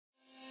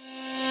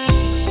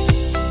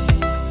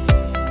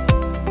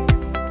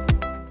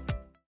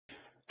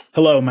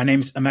Hello, my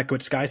name is Emeka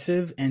with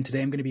SkyCiv, and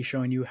today I'm going to be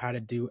showing you how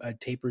to do a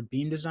tapered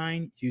beam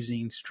design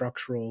using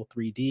Structural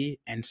 3D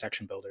and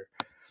Section Builder.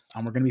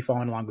 We're going to be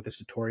following along with this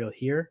tutorial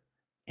here,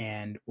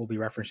 and we'll be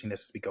referencing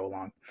this as we go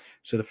along.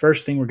 So the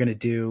first thing we're going to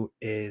do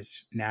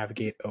is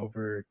navigate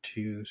over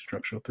to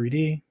Structural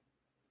 3D,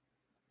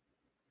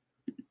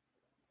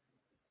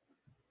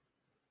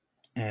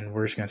 and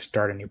we're just going to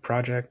start a new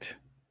project.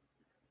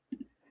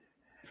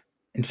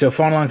 And so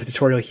following along with the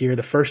tutorial here,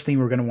 the first thing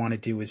we're going to want to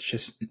do is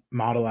just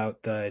model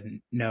out the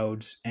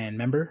nodes and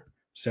member.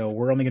 So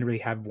we're only going to really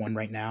have one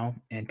right now.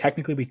 And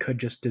technically we could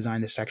just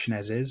design the section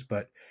as is,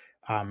 but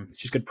it's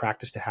just good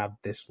practice to have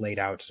this laid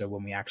out. So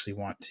when we actually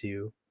want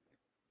to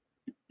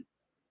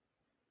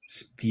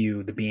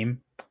view the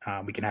beam,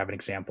 we can have an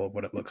example of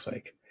what it looks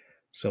like.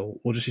 So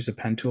we'll just use a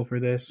pen tool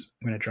for this.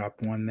 I'm going to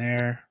drop one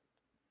there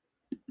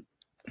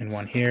and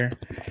one here.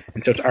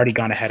 And so it's already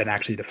gone ahead and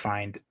actually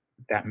defined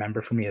that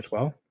member for me as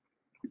well.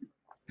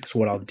 So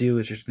what I'll do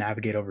is just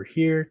navigate over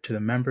here to the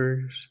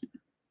members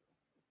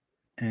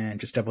and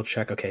just double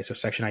check. Okay, so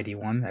section ID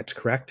 1, that's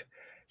correct.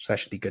 So that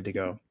should be good to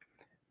go.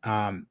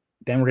 Then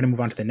we're going to move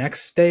on to the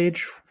next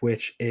stage,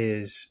 which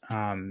is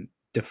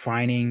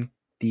defining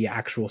the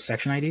actual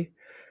section ID.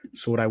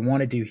 So what I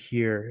want to do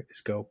here is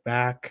go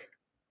back,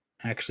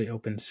 actually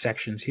open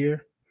sections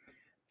here,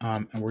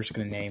 and we're just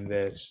going to name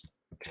this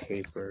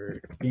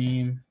tapered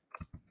beam.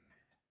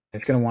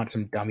 It's going to want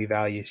some dummy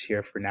values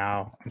here for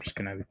now. I'm just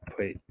going to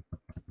put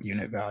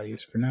unit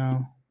values for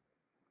now.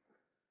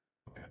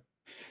 Okay.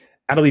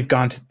 Now that we've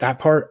gone to that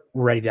part,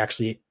 we're ready to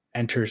actually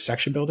enter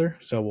section builder.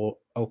 So we'll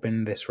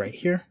open this right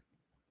here.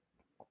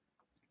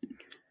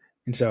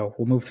 And so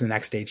we'll move to the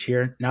next stage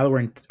here. Now that we're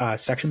in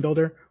section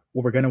builder,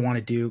 what we're going to want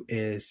to do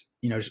is,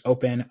 just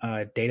open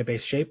a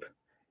database shape.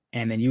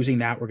 And then using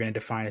that, we're going to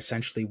define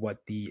essentially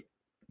what the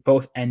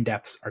both end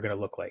depths are going to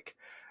look like.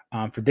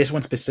 For this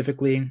one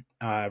specifically,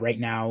 right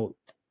now,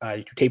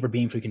 tapered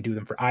beams, we can do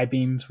them for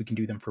I-beams. We can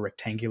do them for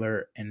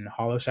rectangular and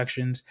hollow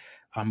sections.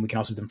 We can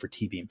also do them for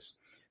T-beams.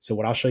 So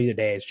what I'll show you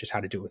today is just how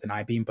to do it with an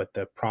I-beam, but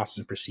the process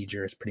and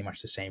procedure is pretty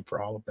much the same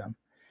for all of them.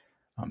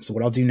 So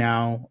what I'll do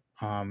now,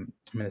 I'm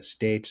in a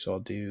state, so I'll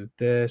do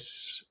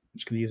this. I'm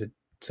just going to use a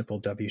simple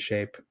W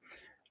shape.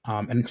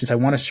 And since I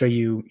want to show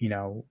you,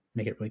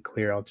 make it really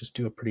clear, I'll just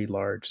do a pretty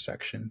large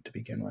section to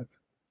begin with.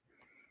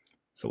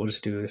 So we'll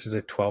just do, this is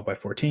a 12 by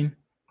 14.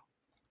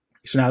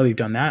 So now that we've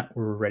done that,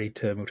 we're ready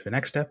to move to the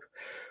next step.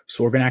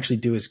 So what we're going to actually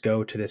do is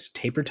go to this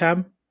taper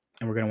tab,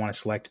 and we're going to want to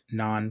select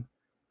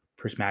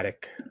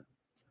non-prismatic.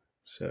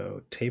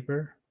 So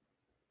taper,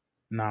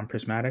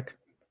 non-prismatic,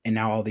 and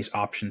now all these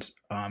options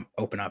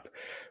open up.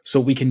 So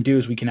what we can do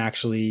is we can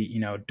actually,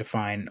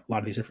 define a lot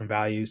of these different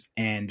values,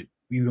 and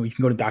you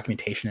can go to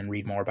documentation and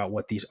read more about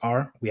what these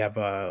are. We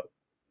have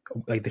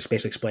like this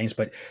basically explains,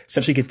 but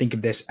essentially you can think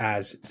of this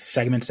as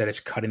segments that it's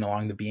cutting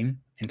along the beam.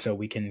 And so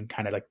we can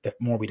kind of the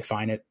more we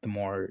define it, the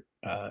more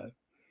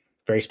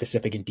very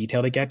specific and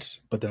detailed it gets,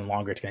 but then the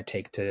longer it's going to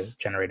take to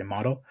generate a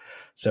model.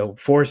 So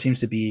 4 seems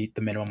to be the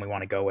minimum we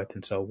want to go with.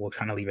 And so we'll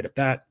kind of leave it at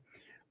that.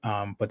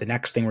 But the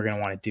next thing we're going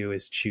to want to do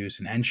is choose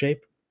an end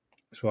shape.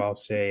 So I'll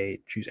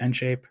say choose end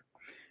shape,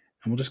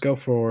 and we'll just go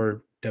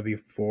for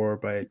W4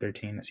 by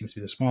 13. That seems to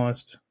be the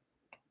smallest.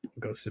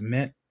 We'll go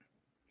submit.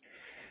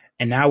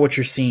 And now what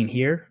you're seeing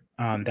here,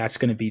 that's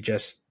going to be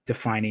just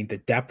defining the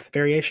depth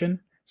variation.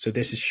 So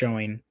this is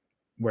showing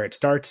where it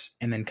starts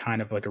and then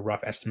kind of like a rough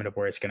estimate of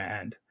where it's going to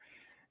end.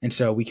 And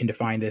so we can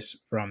define this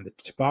from the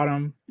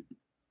bottom.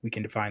 We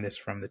can define this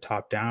from the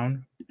top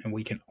down. And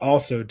we can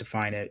also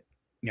define it,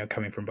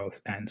 coming from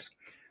both ends.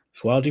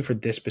 So what I'll do for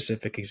this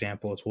specific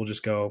example is we'll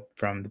just go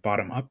from the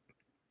bottom up.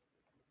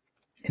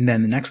 And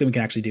then the next thing we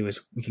can actually do is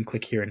we can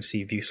click here and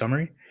see view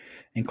summary,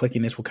 and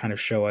clicking this will kind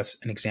of show us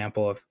an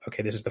example of,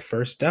 okay, this is the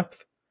first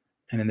depth,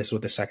 and then this is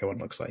what the second one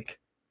looks like.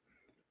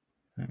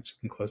 So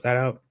we can close that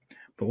out.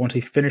 But once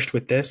we've finished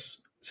with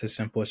this, it's as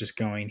simple as just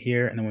going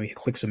here, and then when we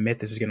click submit,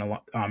 this is going to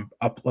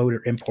upload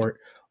or import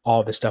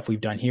all the stuff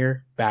we've done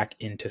here back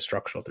into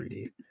Structural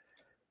 3D.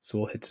 So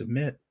we'll hit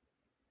submit.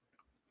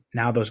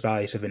 Now those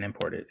values have been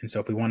imported. And so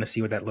if we want to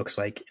see what that looks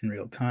like in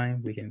real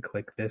time, we can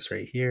click this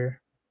right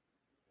here.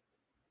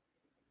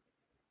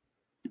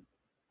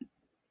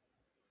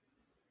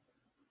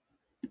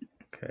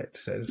 Okay, it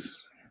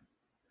says,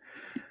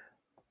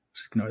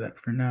 just ignore that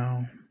for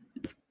now.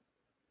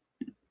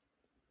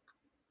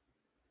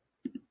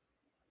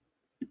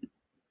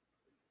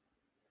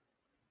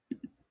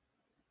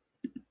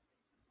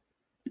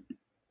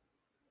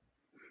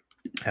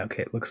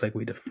 Okay, it looks like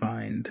we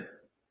defined.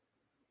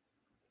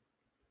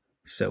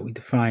 So we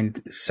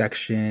defined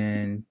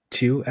section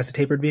 2 as a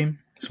tapered beam.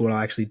 So what I'll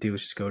actually do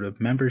is just go to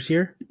members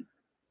here.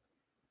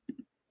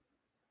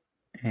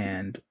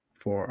 And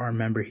for our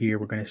member here,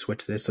 we're going to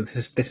switch this. So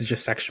this is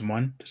just section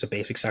 1, just a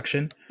basic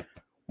section.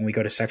 When we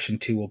go to section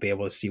 2, we'll be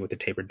able to see what the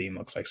tapered beam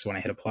looks like. So when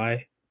I hit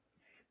apply,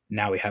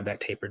 now we have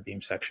that tapered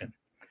beam section.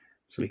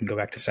 So we can go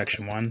back to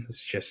section 1.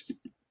 It's just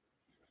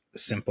a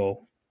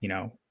simple,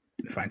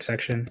 defined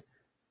section.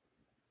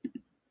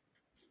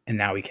 And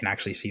now we can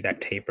actually see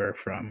that taper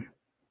from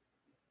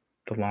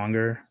the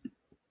longer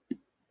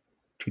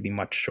to the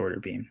much shorter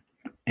beam.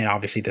 And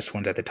obviously this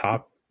one's at the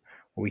top.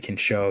 What we can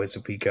show is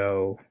if we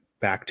go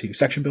back to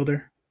section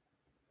builder,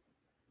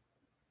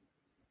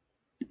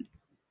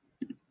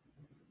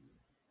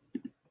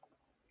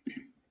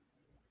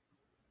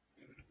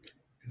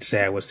 and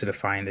say I was to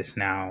define this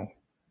now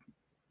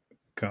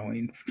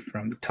going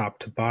from the top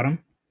to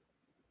bottom,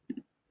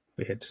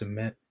 we hit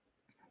submit.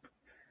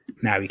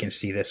 Now you can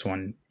see this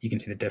one, you can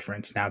see the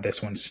difference. Now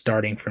this one's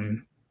starting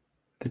from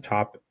the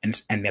top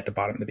and ending at the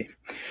bottom of the beam.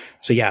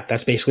 So yeah,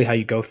 that's basically how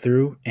you go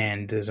through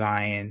and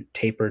design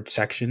tapered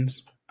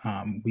sections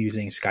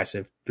using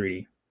SkyCiv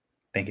 3D.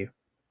 Thank you.